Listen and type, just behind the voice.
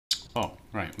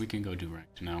Right, we can go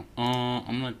direct now.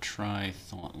 I'm gonna try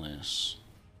Thoughtless.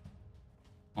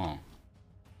 Oh.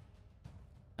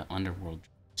 The Underworld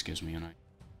gives me an idea.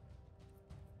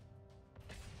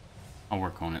 I'll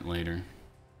work on it later.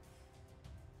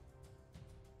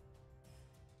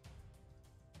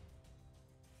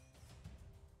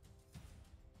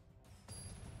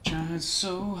 Tried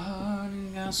so hard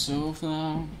and got so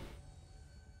far.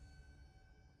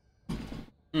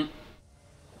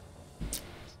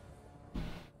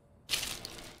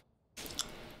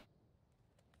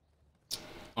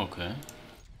 Okay.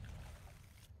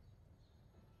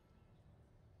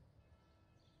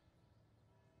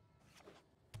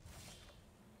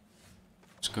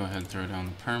 Let's go ahead and throw down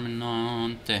the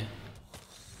Permanente.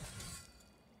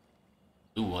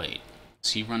 Ooh, wait.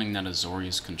 Is he running that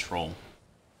Azorius control?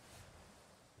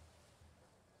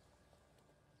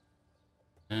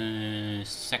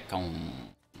 Second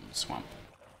swamp.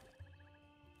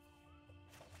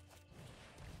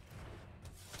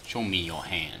 Show me your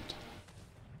hand.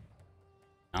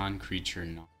 Non-creature,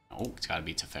 non. Oh, it's gotta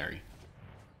be Teferi.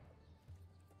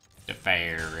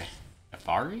 Teferi.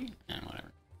 Tefari? And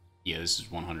whatever. Yeah, this is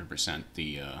 100%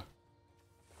 the,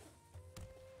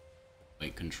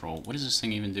 Light control. What does this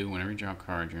thing even do? Whenever you draw a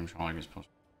card, Dream Trawler gets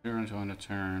posted until end of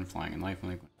turn. Flying and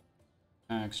lifelink.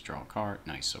 Attacks. Draw a card.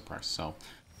 Nice, so press self.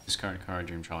 Discard a card,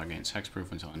 Dream Trawler gains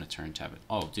hexproof until end of turn, tap it.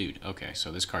 Oh, dude, okay,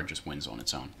 so this card just wins on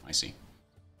its own. I see.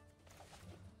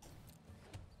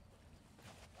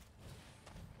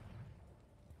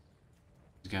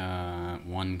 He's got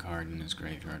one card in his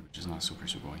graveyard, which is not super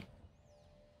sugoi.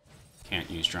 Can't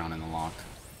use Drown in the Lock.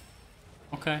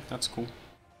 Okay, that's cool.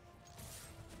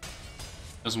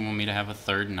 Doesn't want me to have a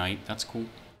third night, that's cool.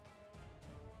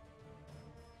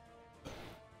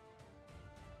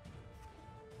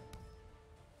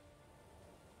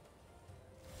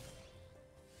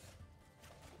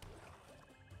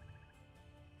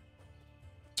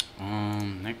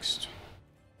 Next.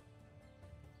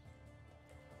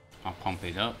 I'll pump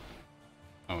it up.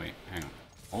 Oh wait, hang on.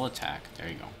 Full attack, there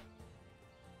you go.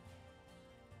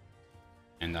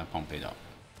 And I pump it up.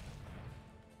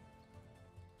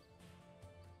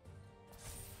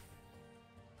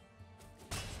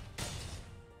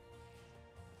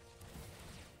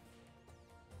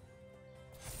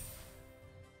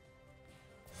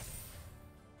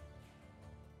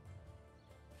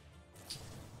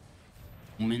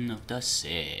 Woman of the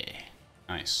Sea.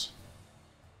 Nice.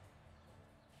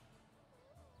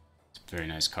 It's a very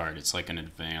nice card. It's like an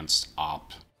advanced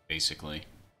op, basically.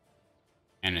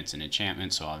 And it's an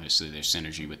enchantment, so obviously there's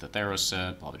synergy with the Theros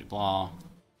set, blah blah blah.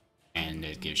 And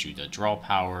it gives you the draw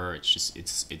power. It's just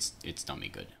it's dummy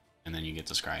good. And then you get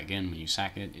to scry again when you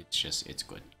sack it. It's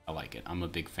good. I like it. I'm a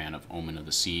big fan of Omen of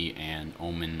the Sea and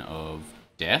Omen of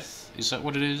Death. Is that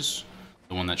what it is?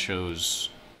 The one that shows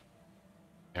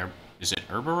is it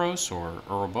Herberos or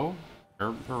Urbo?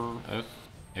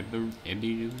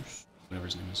 Ebius? Whatever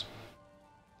his name is.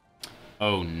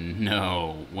 Oh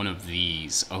no, one of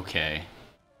these. Okay.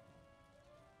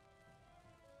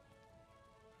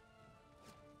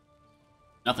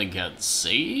 Nothing can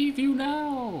save you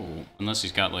now! Unless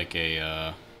he's got like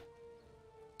a,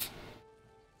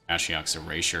 Ashiok's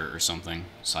Erasure or something.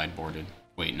 Sideboarded.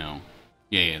 Wait, no.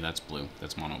 Yeah, that's blue.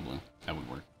 That's mono blue. That would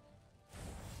work.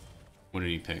 What did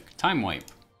he pick? Time Wipe.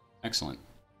 Excellent.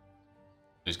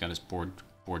 He's got his board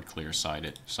clear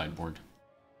sideboard.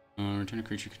 Return a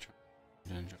creature control.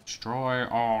 Then destroy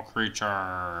all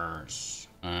creatures.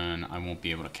 And I won't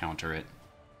be able to counter it.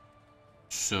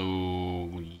 So,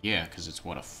 yeah, because it's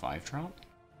what, a 5-drop?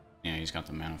 Yeah, he's got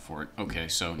the mana for it. Okay,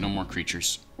 so no more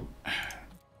creatures.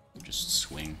 Just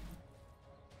swing.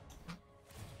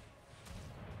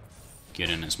 Get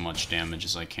in as much damage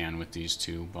as I can with these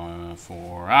two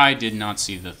before I did not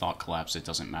see the Thought Collapse. It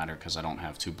doesn't matter because I don't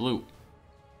have 2 blue.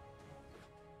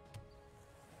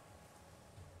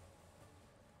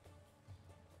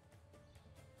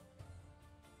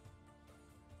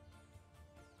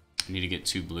 I need to get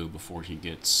 2 blue before he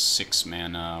gets 6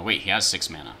 mana. Wait, he has 6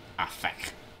 mana. Ah, fuck.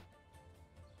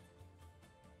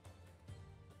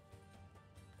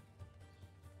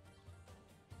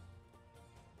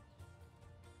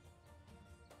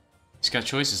 He's got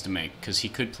choices to make, because he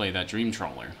could play that Dream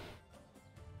Trawler.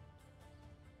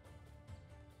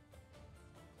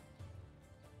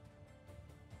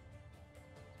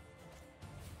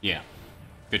 Yeah,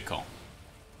 good call.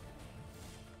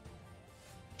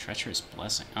 Treacherous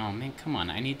Blessing. Oh man, come on!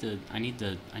 I need the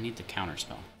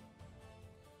counterspell.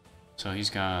 So he's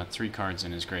got 3 cards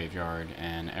in his graveyard,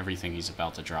 and everything he's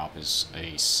about to drop is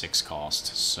a 6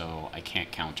 cost, so I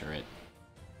can't counter it.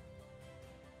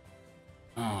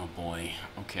 Oh boy.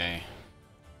 Okay.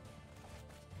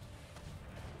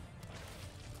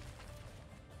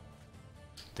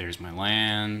 There's my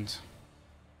land.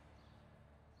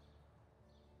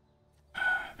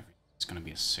 It's gonna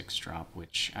be a 6-drop,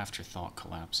 which Afterthought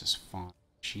Collapse is fine.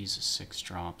 She's a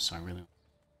 6-drop, so I really want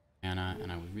Anna,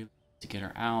 and I would really like to get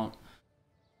her out,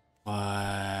 but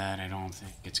I don't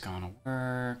think it's gonna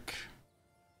work.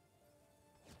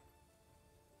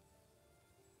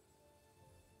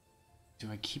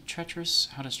 Do I keep Treacherous?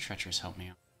 How does Treacherous help me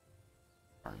out?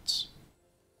 Cards.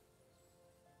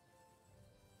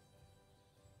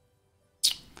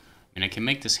 And I can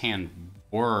make this hand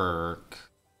work.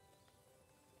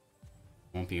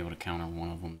 Won't be able to counter one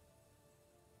of them.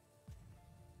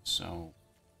 So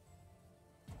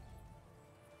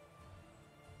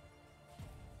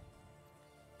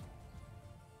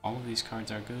all of these cards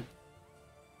are good.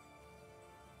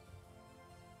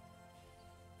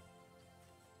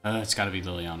 It's gotta be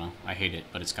Liliana. I hate it,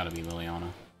 but it's gotta be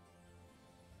Liliana.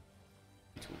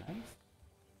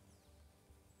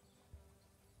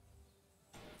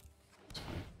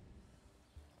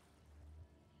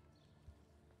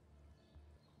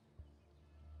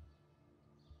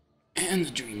 And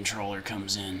the Dream Trawler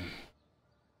comes in.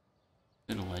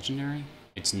 Is it a legendary?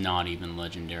 It's not even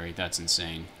legendary. That's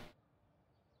insane.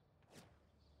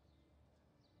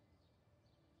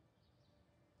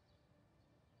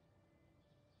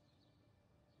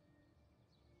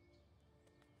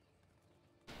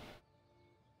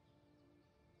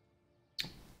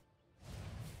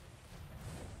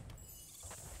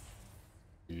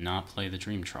 Did not play the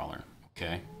Dream Trawler.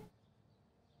 Okay.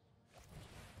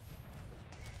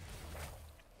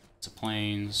 It's a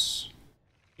plains.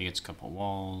 He gets a couple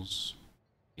walls.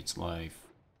 Gets life.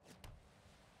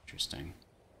 Interesting.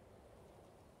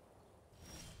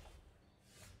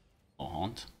 Oh,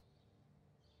 haunt.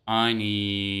 I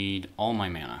need all my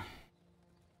mana.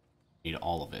 Need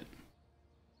all of it.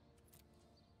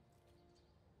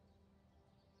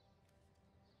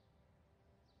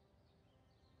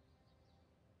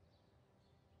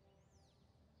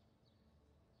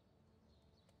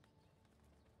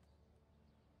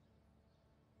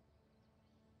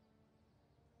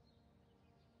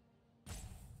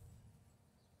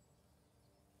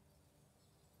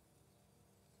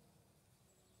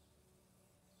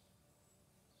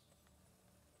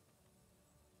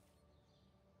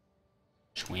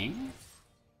 Swing?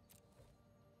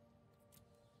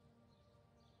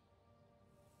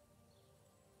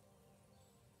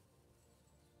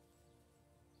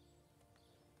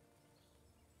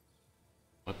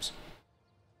 Whoops.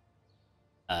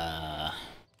 I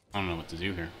don't know what to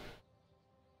do here.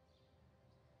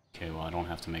 Okay, well, I don't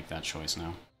have to make that choice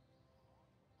now.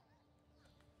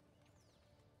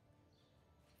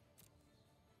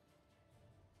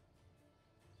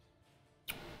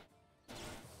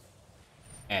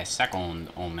 A second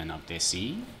Omen of the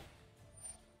Sea.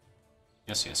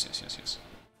 Yes, yes, yes, yes, yes.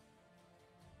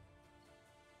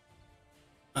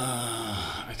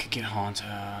 I could get Haunt.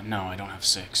 No, I don't have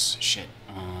 6. Shit.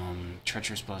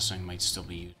 Treacherous Blessing might still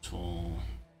be useful.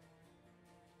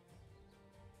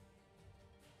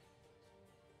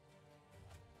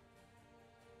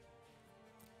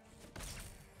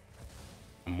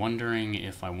 I'm wondering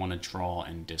if I want to draw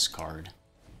and discard.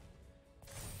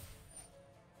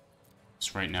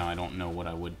 So right now I don't know what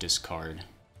I would discard.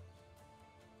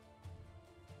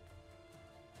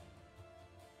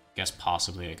 Guess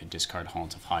possibly I could discard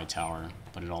Haunt of Hightower,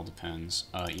 but it all depends.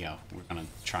 Yeah, we're gonna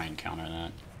try and counter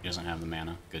that. He doesn't have the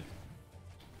mana. Good.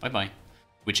 Bye-bye.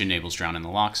 Which enables Drown in the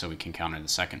Loch, so we can counter the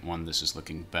second one. This is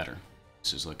looking better.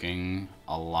 This is looking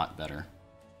a lot better.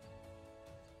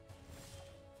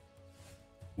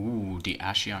 Ooh, the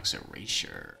Ashiok's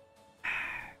Erasure.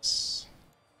 Yes.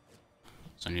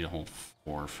 So I need to hold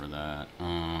 4 for that.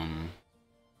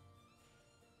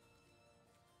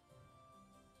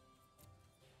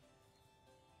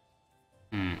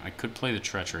 I could play the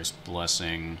Treacherous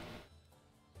Blessing.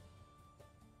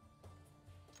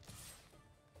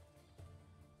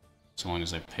 So long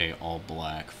as I pay all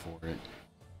black for it.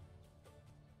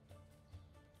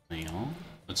 You know,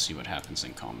 let's see what happens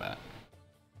in combat.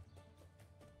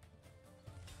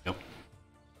 Yep.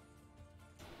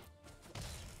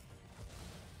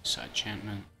 Side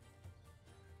enchantment.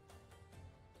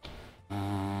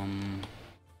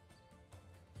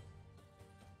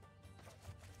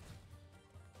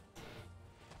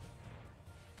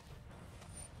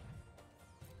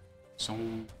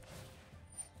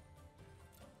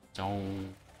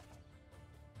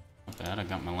 Not bad, I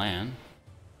got my land.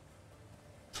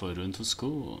 Put it into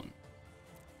school.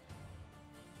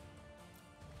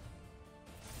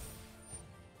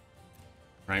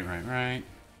 Right.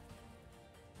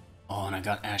 Oh, and I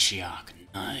got Ashiok.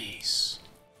 Nice.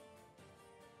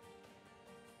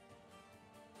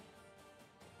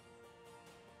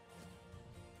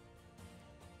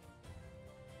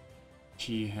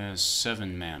 He has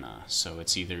 7 mana, so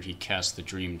it's either he casts the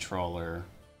Dream Trawler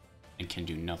and can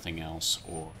do nothing else,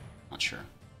 or not sure.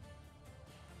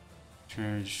 Try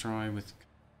to destroy with.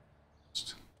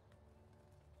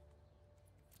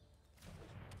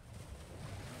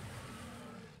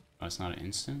 Oh, it's not an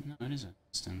instant? No, it is an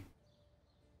instant.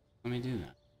 Let me do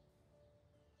that.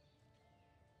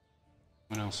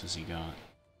 What else has he got?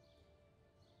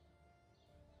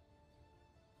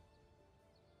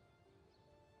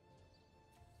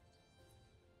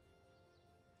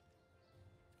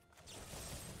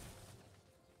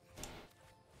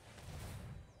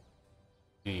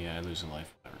 Yeah, I lose a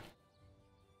life, whatever.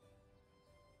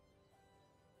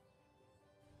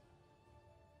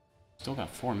 Still got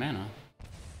 4 mana.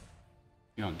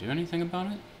 You don't do anything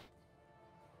about it?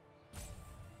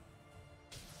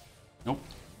 Nope.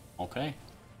 Okay.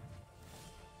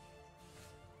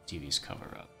 TV's cover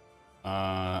up.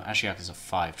 Ashiok is a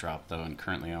 5-drop though, and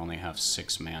currently I only have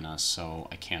 6 mana, so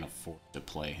I can't afford to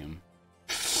play him.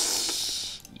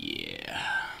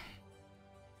 Yeah.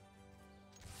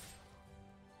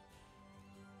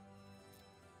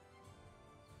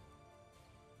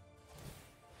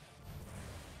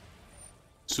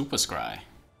 Super Scry.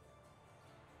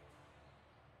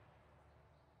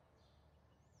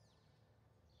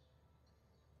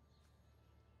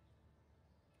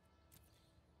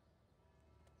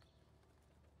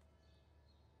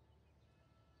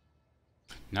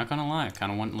 Not gonna lie, I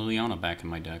kinda want Liliana back in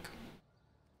my deck.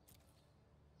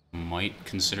 Might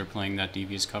consider playing that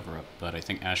Devious Cover-Up, but I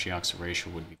think Ashiok's Erasure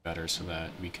would be better so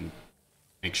that we can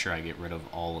make sure I get rid of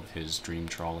all of his Dream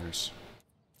Trawlers.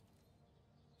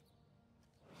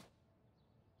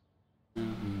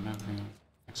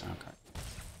 Exile card.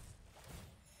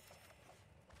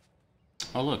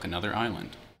 Oh look, another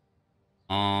island.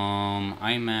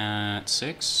 I'm at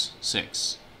 6?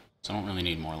 6. So I don't really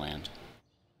need more land.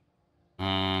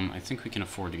 I think we can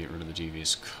afford to get rid of the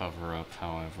Devious Cover-Up,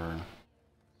 however.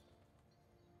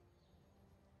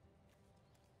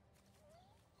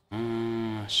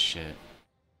 Shit.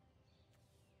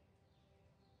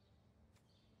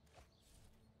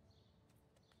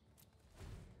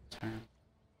 Turn.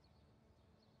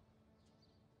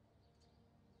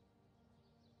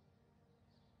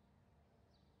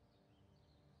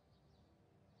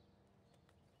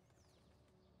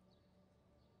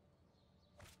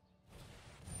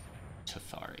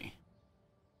 Teferi.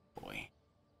 Boy.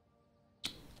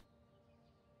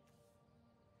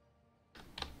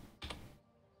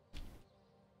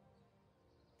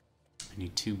 I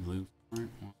need 2 blue for it.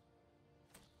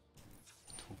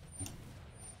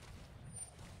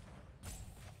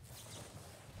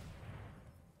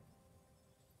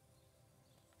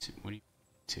 What do you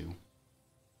 2?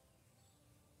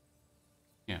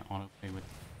 Yeah, autoplay with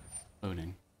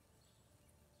loading.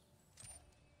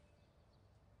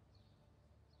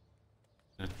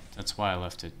 That's why I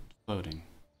left it floating.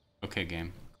 Okay,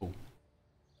 game. Cool.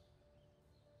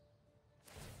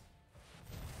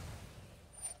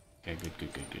 Okay,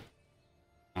 good.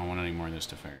 I don't want any more of those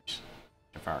Teferis.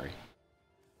 Teferi.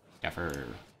 Teferi.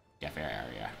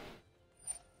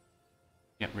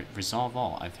 Yeah, resolve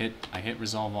all. I hit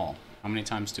resolve all. How many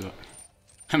times do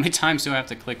I have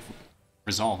to click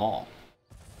resolve all?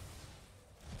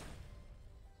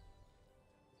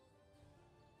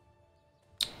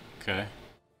 Okay.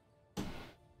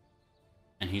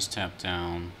 And he's tapped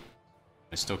down.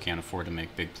 I still can't afford to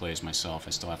make big plays myself.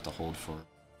 I still have to hold for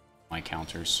my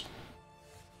counters.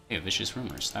 Hey, Vicious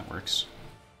Rumors. That works.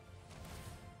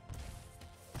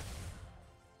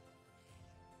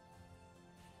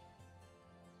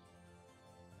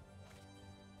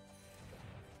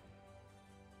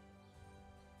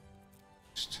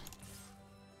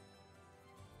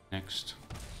 Next.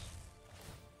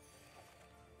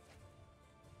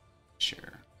 Sure.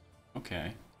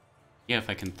 Okay. Yeah, if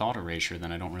I can Thought Erasure,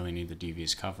 then I don't really need the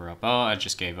Devious Cover-Up. Oh, I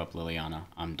just gave up Liliana.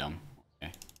 I'm dumb.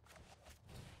 Okay.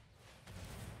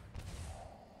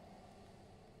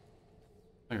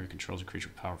 Player controls a creature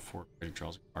power 4,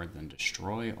 draws a card, then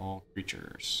destroy all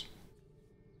creatures.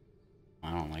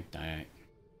 I don't like that.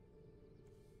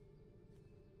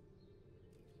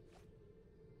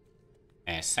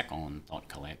 A second Thought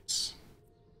Collects.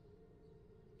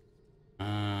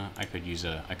 I could use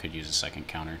a second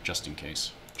counter just in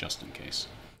case. Just in case.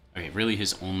 Okay, really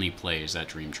his only play is that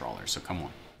Dream Trawler, so come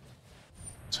on.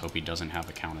 Let's hope he doesn't have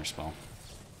a counter spell.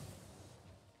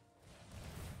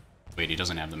 Wait, he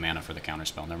doesn't have the mana for the counter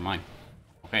spell. Never mind.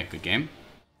 Okay, good game.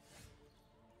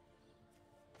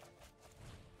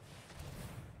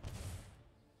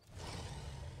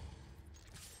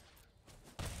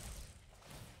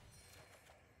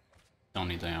 Don't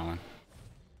need the island.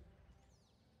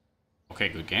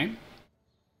 Okay, good game.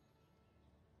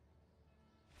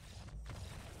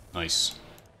 Nice.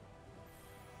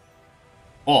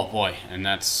 Oh boy, and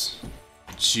that's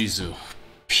Jizu.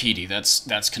 Petey,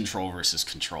 that's control versus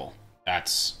control.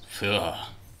 That's ugh.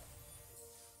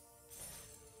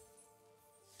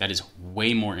 That is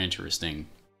way more interesting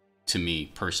to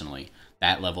me personally,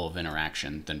 that level of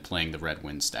interaction, than playing the Red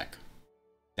Winds deck.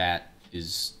 That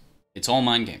is, it's all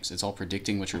mind games. It's all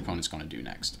predicting what your opponent's going to do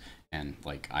next. And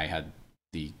like I had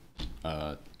the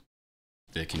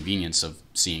convenience of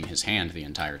seeing his hand the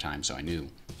entire time, so I knew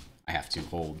I have to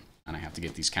hold and I have to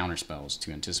get these counter spells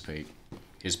to anticipate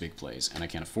his big plays, and I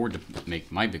can't afford to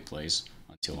make my big plays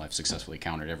until I've successfully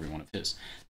countered every one of his.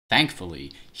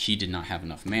 Thankfully, he did not have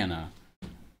enough mana,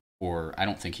 or I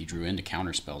don't think he drew into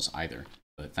counter spells either,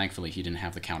 but thankfully he didn't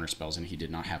have the counter spells and he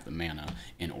did not have the mana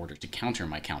in order to counter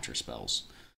my counter spells,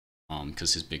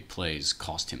 because his big plays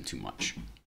cost him too much.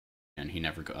 And he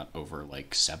never got over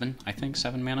like 7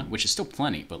 mana, which is still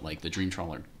plenty, but like the Dream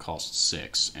Trawler costs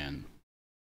 6, and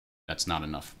that's not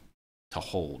enough to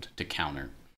hold to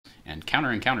counter. And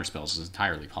countering counter spells is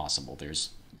entirely possible. There's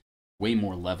way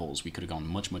more levels. We could have gone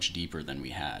much, much deeper than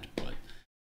we had, but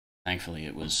thankfully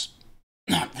it was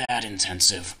not that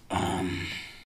intensive.